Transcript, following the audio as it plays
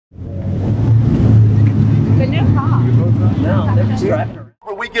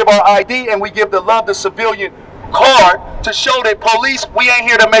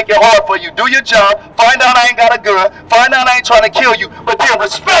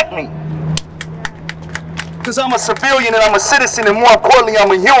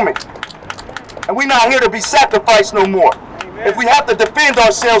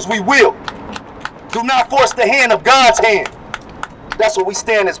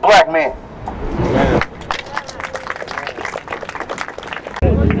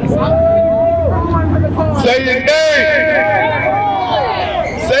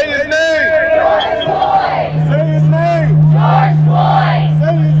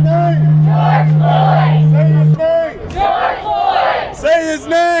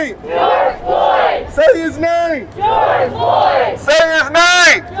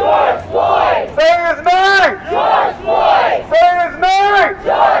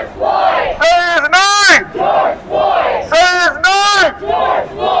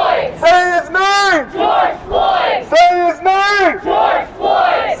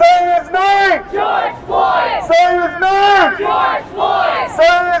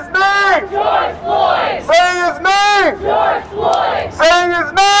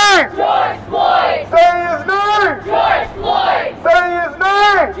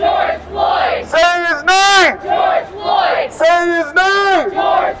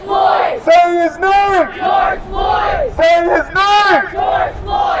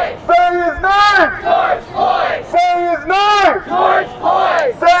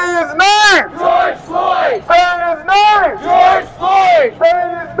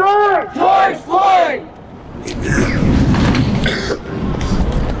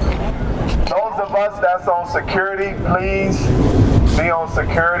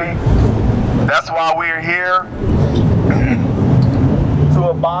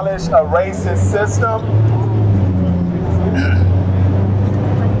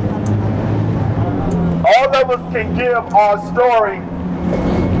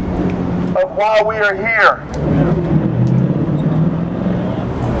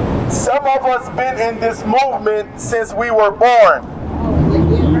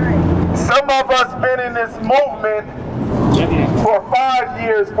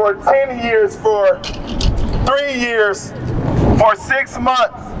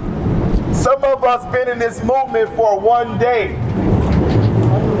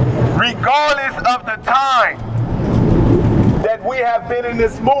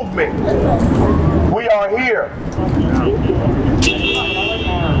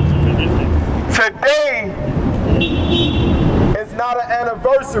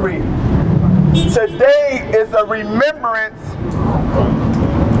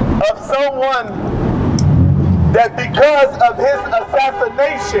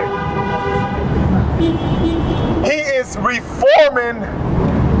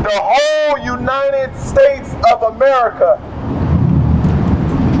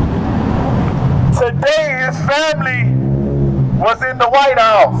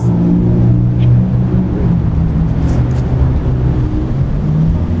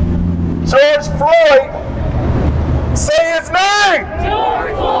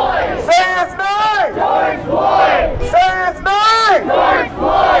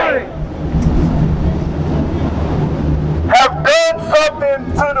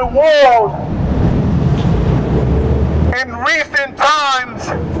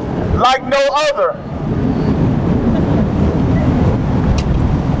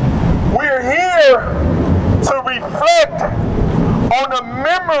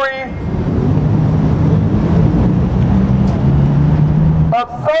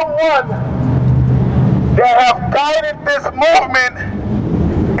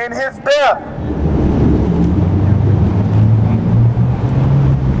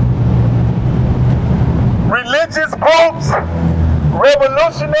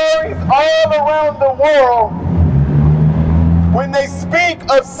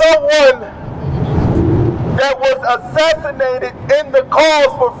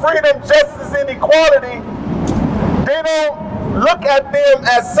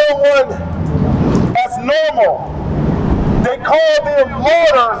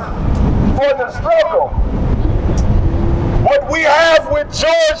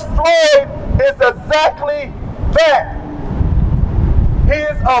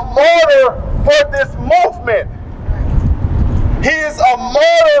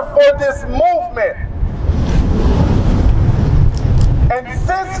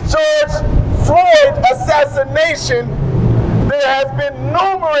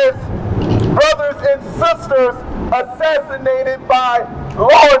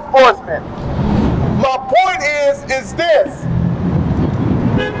point is this.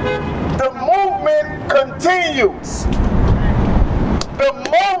 The movement continues. The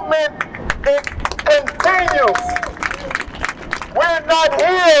movement, it continues. We're not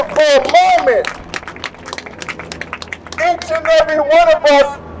here for a moment. Each and every one of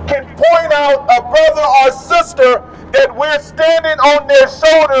us can point out a brother or sister that we're standing on their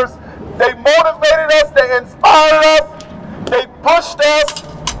shoulders. They motivated us, they inspired us, they pushed us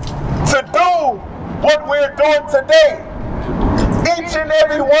to do what we're doing today. Each and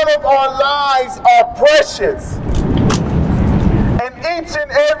every one of our lives are precious. And each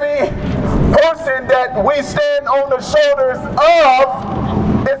and every person that we stand on the shoulders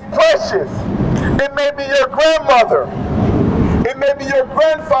of is precious. It may be your grandmother. It may be your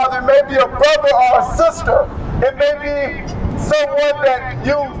grandfather. It may be a brother or a sister. It may be someone that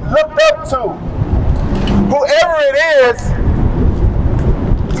you looked up to. Whoever it is,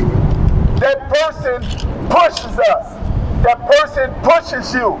 that person pushes us. That person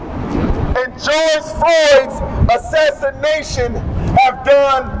pushes you. And George Floyd's assassination have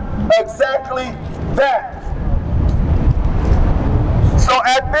done exactly that. So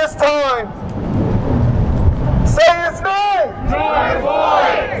at this time, say his name. George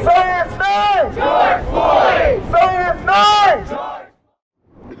Floyd. Say his name. George Floyd. Say his name.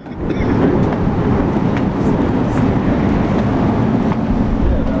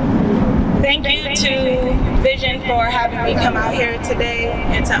 Thank you to Vision for having me come out here today,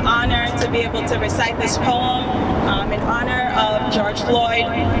 and to honor to be able to recite this poem in honor of George Floyd,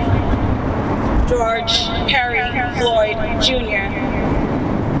 George Perry Floyd Jr.,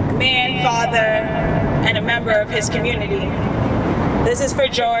 man, father, and a member of his community. This is for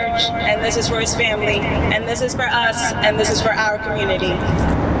George, and this is for his family, and this is for us, and this is for our community.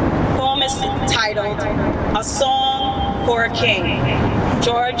 The poem is titled, A Song for a King,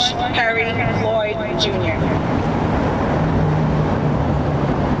 George Perry Floyd Jr.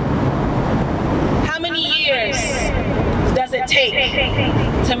 How many years does it take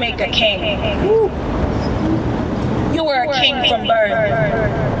to make a king? You were a king from birth.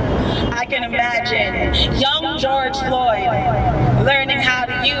 I can imagine young George Floyd learning how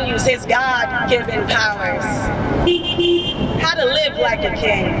to use his God-given powers, how to live like a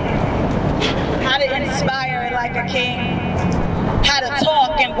king, how to inspire like a king, how to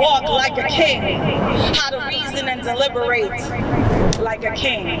talk and walk like a king, how to reason and deliberate like a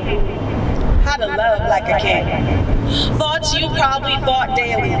king, how to love like a king. Thoughts you probably thought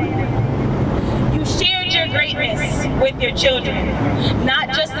daily. You shared your greatness with your children, not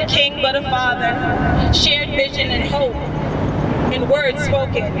just a king but a father, shared vision and hope in words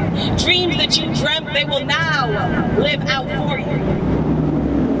spoken, dreams that you dreamt they will now live out for you.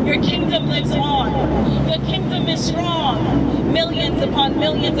 Your kingdom lives on. Your kingdom is strong. Millions upon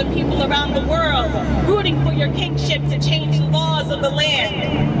millions of people around the world rooting for your kingship to change the laws of the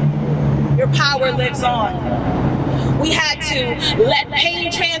land. Your power lives on. We had to let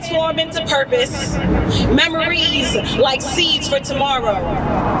pain transform into purpose, memories like seeds for tomorrow.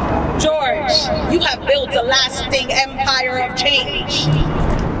 George, you have built a lasting empire of change.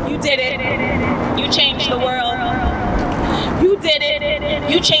 You did it. You changed the world. You did it.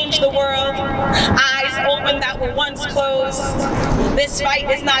 You changed the world. Eyes open that were once closed. This fight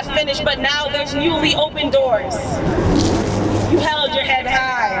is not finished, but now there's newly opened doors. You held your head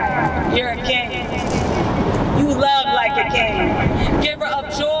high. You're a king. You love like a king. Giver of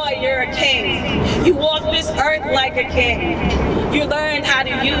joy, you're a king. You walk this earth like a king. You learned how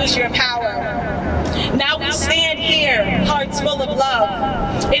to use your power. Now we stand here, hearts full of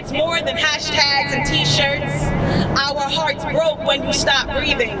love. It's more than hashtags and t-shirts. Our hearts broke when you stopped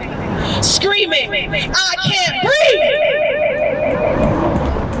breathing. Screaming, I can't breathe!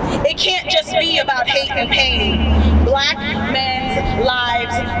 It can't just be about hate and pain. Black men's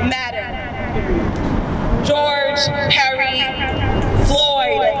lives matter. George Perry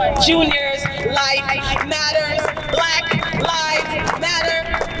Floyd Jr.'s life matters. Black lives matter.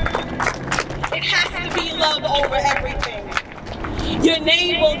 It has to be love over everything. Your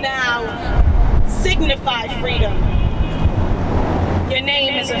name will now signify freedom. Your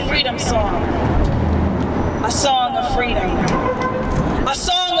name is a freedom song. A song of freedom. A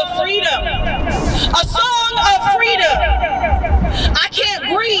song of freedom. A song of freedom. I can't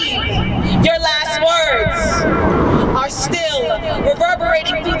breathe. Your last words are still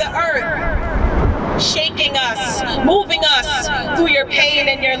reverberating through the earth, shaking us, moving us through your pain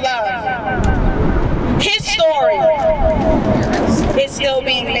and your love. His story is still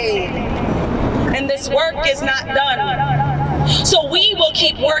being made, and this work is not done. So we will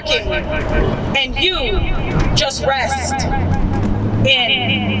keep working, and you just rest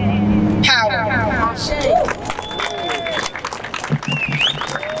in power.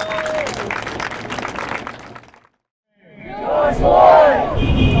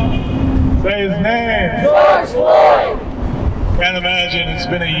 imagine it's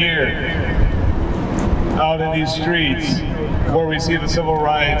been a year out in these streets where we see the civil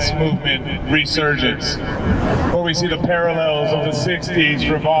rights movement resurgence, where we see the parallels of the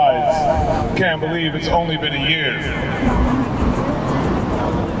 60s revived. Can't believe it's only been a year.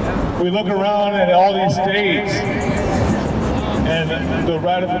 We look around at all these states and the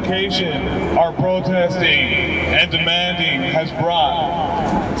ratification our protesting and demanding has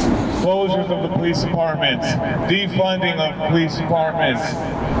brought. Closures of the police departments, defunding of police departments,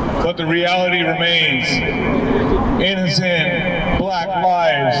 but the reality remains. Innocent black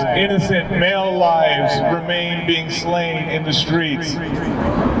lives, innocent male lives remain being slain in the streets.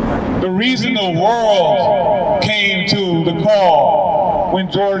 The reason the world came to the call when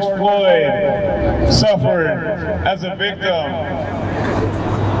George Floyd suffered as a victim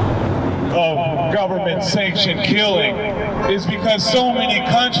of government-sanctioned killing is because so many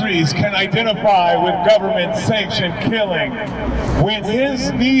countries can identify with government-sanctioned killing. When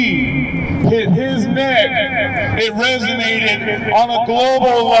his knee hit his neck, it resonated on a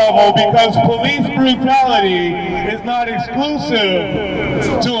global level because police brutality is not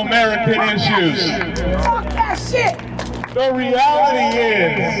exclusive to American issues. Fuck that shit! The reality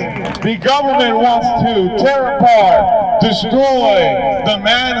is, the government wants to tear apart, destroy the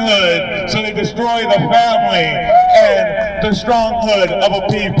manhood, so they destroy the family and the stronghood of a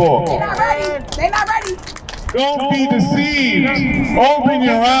people. They're not ready. They're not ready. Don't be deceived. Open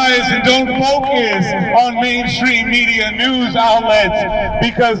your eyes and don't focus on mainstream media news outlets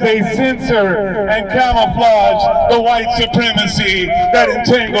because they censor and camouflage the white supremacy that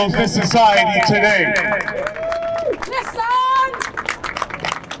entangles this society today.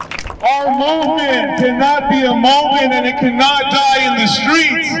 Our movement cannot be a moment and it cannot die in the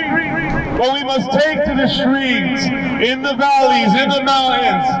streets. But we must take to the streets, in the valleys, in the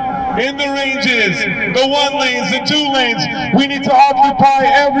mountains, in the ranges, the 1 lanes, the 2 lanes. We need to occupy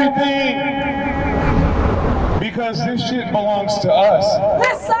everything because this shit belongs to us.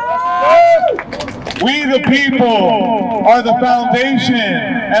 We the people are the foundation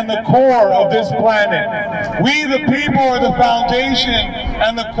and the core of this planet. We the people are the foundation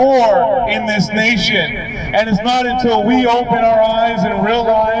and the core in this nation. And it's not until we open our eyes and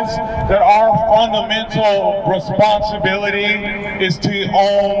realize that our fundamental responsibility is to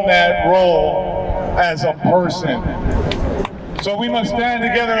own that role as a person. So we must stand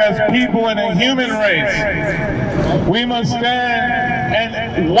together as people in a human race. We must stand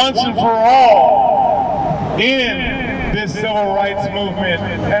and once and for all in this civil rights movement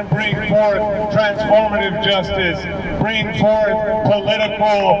and bring forth transformative justice, bring forth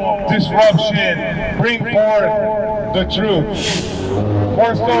political disruption, bring forth the truth.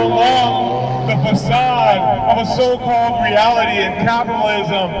 For so long, the facade of a so-called reality and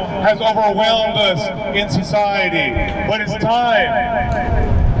capitalism has overwhelmed us in society. But it's time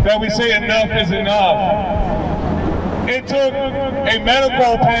that we say enough is enough. It took a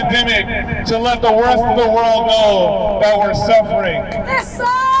medical pandemic to let the rest of the world know that we're suffering.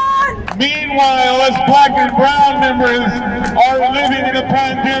 Meanwhile, us black and brown members are living in a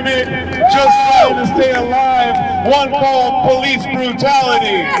pandemic just trying to stay alive, one called police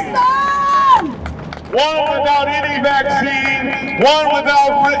brutality. One without any vaccine, one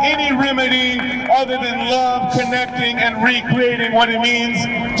without any remedy other than love, connecting, and recreating what it means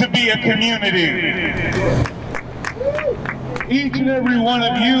to be a community. Each and every one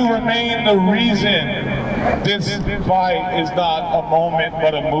of you remain the reason this fight is not a moment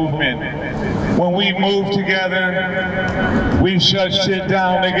but a movement. When we move together, we shut shit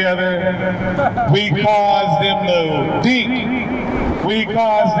down together, we cause them to think, we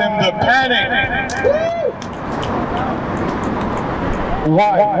cause them to panic.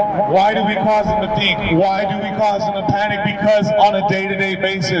 Why do we cause them to think? Why do we cause them to panic? Because on a day-to-day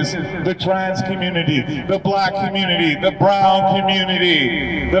basis, the trans community, the black community, the brown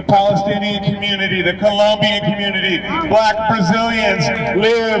community, the Palestinian community, the Colombian community, black Brazilians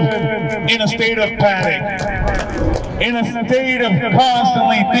live in a state of panic, in a state of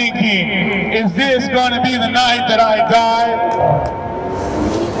constantly thinking, is this going to be the night that I die?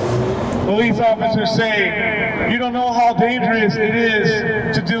 Police officers say, you don't know how dangerous it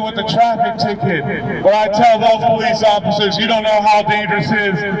is to deal with a traffic ticket. But I tell those police officers, you don't know how dangerous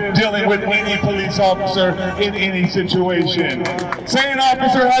it is dealing with any police officer in any situation. Say an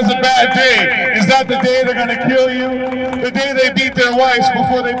officer has a bad day, is that the day they're going to kill you? The day they beat their wives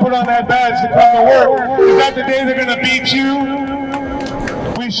before they put on that badge to come to work, is that the day they're going to beat you?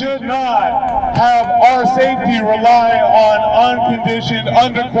 We should not have our safety rely on unconditioned,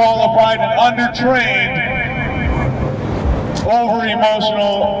 underqualified, and undertrained,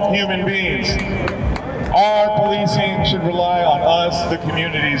 over-emotional human beings. Our policing should rely on us, the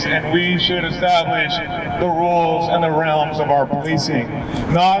communities, and we should establish the rules and the realms of our policing,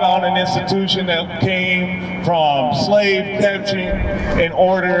 not on an institution that came from slave catching in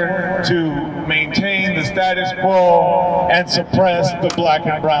order to maintain the status quo and suppress the black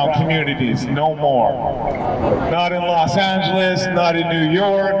and brown communities. No more. Not in Los Angeles, not in New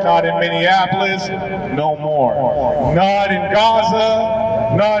York, not in Minneapolis, no more. Not in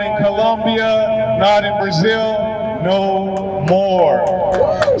Gaza, not in Colombia, not in Brazil, no more.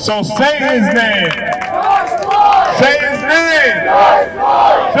 So say his name. Say his name.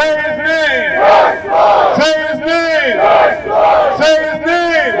 Say his name. Say his name. Say his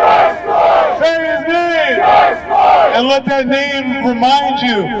name. Say his name. And let that name remind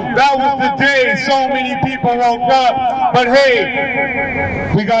you, that was the day so many people woke up. But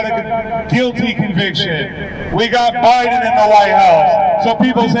hey, we got a guilty conviction. We got Biden in the White House. So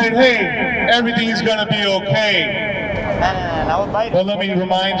people said, hey, everything's gonna be okay. But let me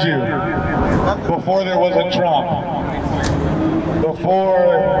remind you, before there was a Trump,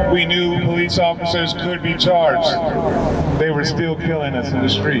 before we knew police officers could be charged, they were still killing us in the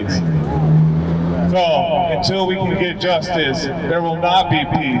streets. So, until we can get justice, there will not be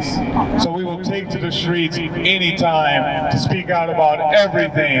peace. So we will take to the streets anytime to speak out about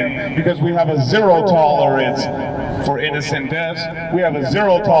everything, because we have a zero tolerance for innocent deaths. We have a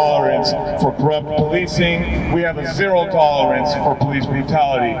zero tolerance for corrupt policing. We have a zero tolerance for police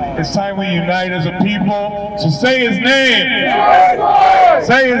brutality. It's time we unite as a people. So say his name.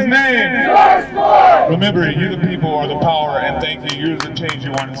 Say his name. Remember, you the people are the power, and thank you. You're the change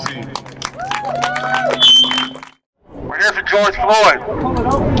you want to see. We're here for George Floyd.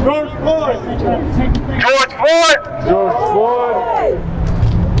 George Floyd! George Floyd! George Floyd!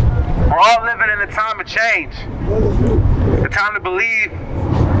 We're all living in a time of change. A time to believe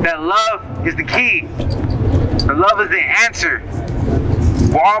that love is the key. That love is the answer.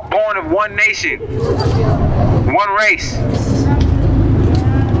 We're all born of one nation, one race.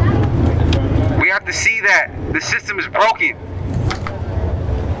 We have to see that the system is broken.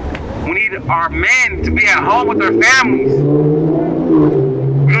 We need our men to be at home with their families. We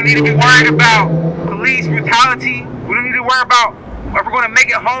don't need to be worried about police brutality. We don't need to worry about if we're going to make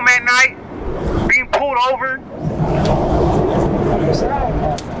it home at night, being pulled over.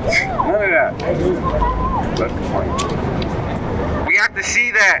 None of that. We have to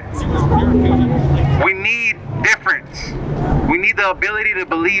see that we need difference. We need the ability to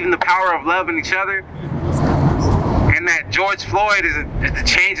believe in the power of love in each other. And that George Floyd is the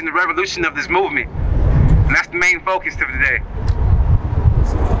change and the revolution of this movement. And that's the main focus of today.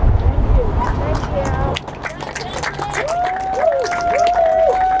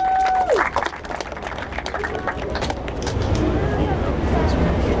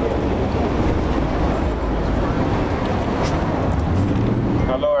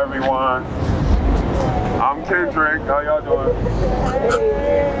 Hello everyone. I'm Kendrick. How y'all doing?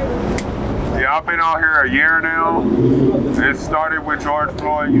 Yeah, I've been out here a year now. It started with George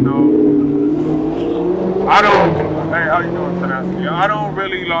Floyd, you know. Hey, how you doing, Vanessa? Yeah, I don't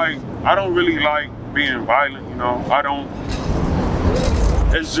really like being violent, you know.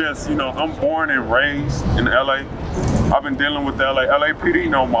 It's just, you know, I'm born and raised in LA. I've been dealing with the LAPD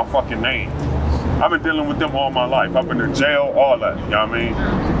know my fucking name. I've been dealing with them all my life. I've been in jail, all that, you know what I mean?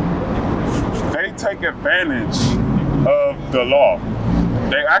 They take advantage of the law.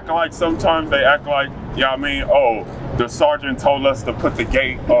 They act like, sometimes they act like, you know what I mean, oh, the sergeant told us to put the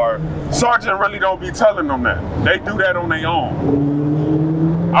gate, or sergeant really don't be telling them that. They do that on their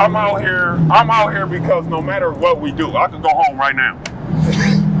own. I'm out here because no matter what we do, I could go home right now.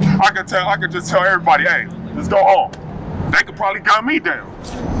 I could just tell everybody, hey, let's go home. They could probably gun me down.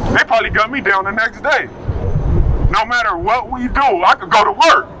 They probably gun me down the next day. No matter what we do, I could go to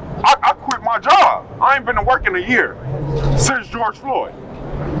work. I quit my job. I ain't been to work in a year since George Floyd.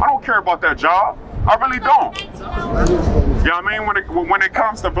 I don't care about that job. I really don't. You know what I mean? When it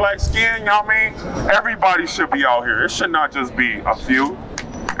comes to black skin, you know what I mean? Everybody should be out here. It should not just be a few.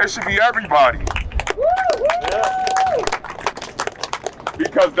 It should be everybody.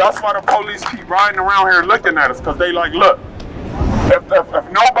 Because that's why the police keep riding around here looking at us, because they like, look, if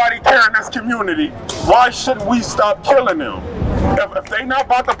nobody care in this community, why shouldn't we stop killing them? If they not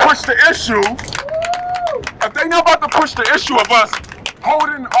about to push the issue, of us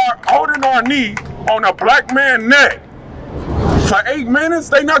holding our knee on a black man's neck for 8 minutes,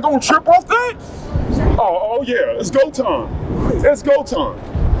 they not gonna trip off that? Oh yeah, it's go time. It's go time.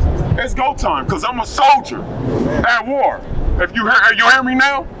 It's go time, because I'm a soldier at war. If you hear me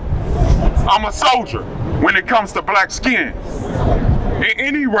now? I'm a soldier when it comes to black skin. in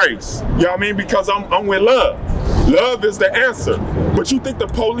any race. You know what I mean? Because I'm with love. Love is the answer. But you think the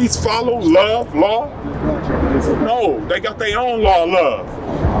police follow love, law? No, they got their own law of love.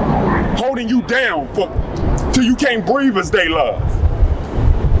 Holding you down till you can't breathe is they love.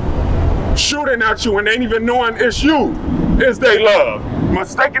 Shooting at you and ain't even knowing it's you is they love.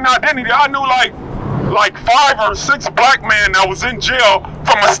 Mistaken identity. I knew like 5 or 6 black men that was in jail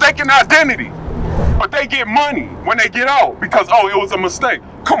for mistaken identity. But they get money when they get out because, oh, it was a mistake.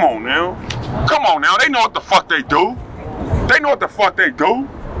 Come on now. Come on now. They know what the fuck they do. They know what the fuck they do.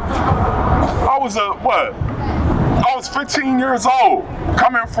 I was 15 years old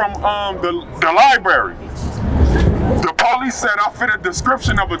coming from the library. The police said I fit a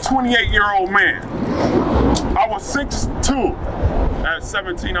description of a 28-year-old man. I was 6'2". At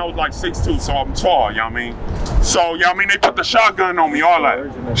 17, I was like 6'2", so I'm tall, you know what I mean? So, you know what I mean? They put the shotgun on me, all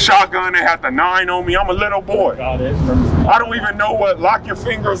that. Shotgun, they had the 9 on me. I'm a little boy. I don't even know what lock your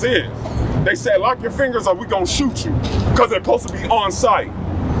fingers is. They said, lock your fingers or we gonna shoot you. Because they're supposed to be on site.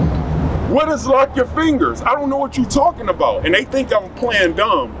 What is lock your fingers? I don't know what you're talking about. And they think I'm playing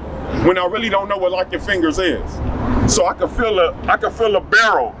dumb when I really don't know what lock your fingers is. So I can feel a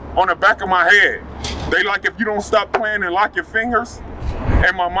barrel on the back of my head. They like, if you don't stop playing and lock your fingers.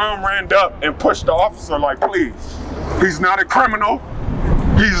 And my mom ran up and pushed the officer like, please. He's not a criminal.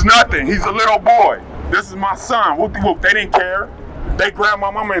 He's nothing. He's a little boy. This is my son. Whoop-de-whoop. They didn't care. They grabbed my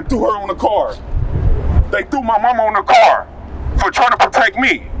mama and threw her on the car. They threw my mama on the car for trying to protect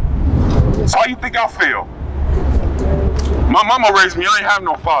me. So how you think I feel? My mama raised me. I ain't have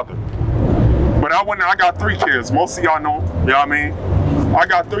no father. But I got 3 kids. Most of y'all know. You know what I mean? I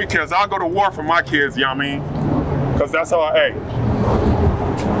got 3 kids. I'll go to war for my kids, you know what I mean? Because that's all,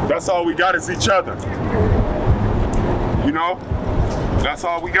 that's all we got is each other. You know? That's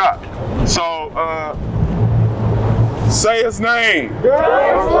all we got. So, say his name. George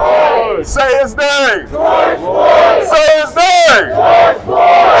Floyd. Say his name. George Floyd. Say his name. George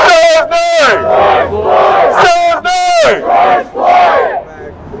Floyd. Say his name. George Floyd. Say his name. George Floyd.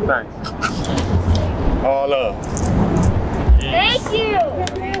 Thanks. All love. Thank you.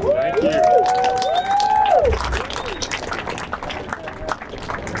 Thank you.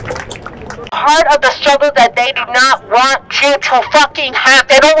 Part of the struggle that they do not want you to fucking have.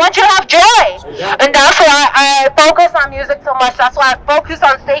 They don't want you to have joy. And that's why I focus on music so much. That's why I focus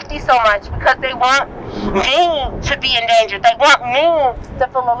on safety so much. Because they want me to be in danger. They want me to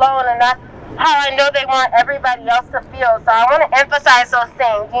feel alone. And that's how I know they want everybody else to feel. So I want to emphasize those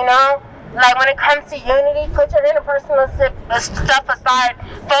things, you know? Like when it comes to unity, put your interpersonal stuff aside.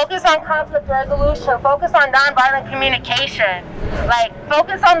 Focus on conflict resolution. Focus on nonviolent communication. Like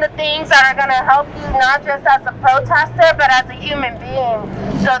focus on the things that are gonna help you not just as a protester, but as a human being,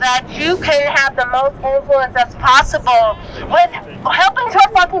 so that you can have the most influence as possible with helping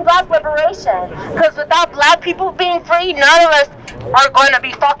toward fucking Black liberation. Because without Black people being free, none of us are going to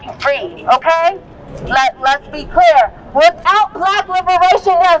be fucking free. Okay? Let's be clear. Without Black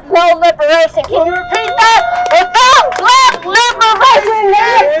liberation, there's no liberation. Can you repeat that? Without Black liberation,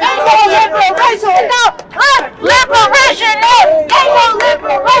 there ain't no liberation. Without Black liberation, there ain't no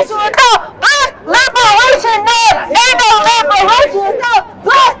liberation. Without Black liberation, there ain't no liberation. Without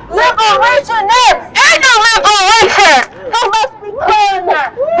Black liberation, there ain't no liberation. So let's be clear on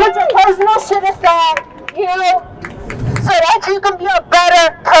that. Put your personal shit aside, you know? So that you can be a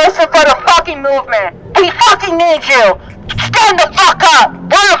better person for the fucking movement. We fucking need you. Stand the fuck up.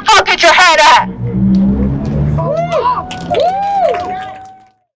 Where the fuck is your head at?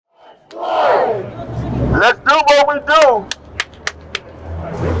 Let's do what we do.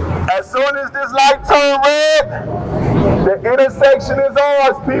 As soon as this light turn red, the intersection is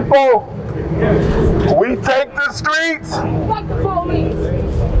ours, people. We take the streets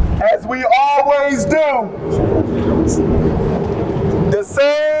as we always do. The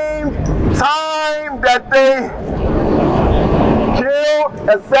same time that they killed,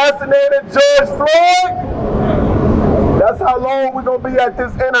 assassinated George Floyd, that's how long we're gonna be at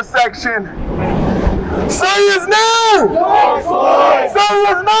this intersection. Say his name! George Floyd. Say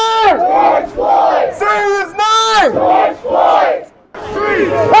his name! George Floyd. Say his name! George Floyd.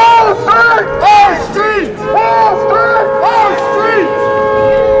 Wall Street!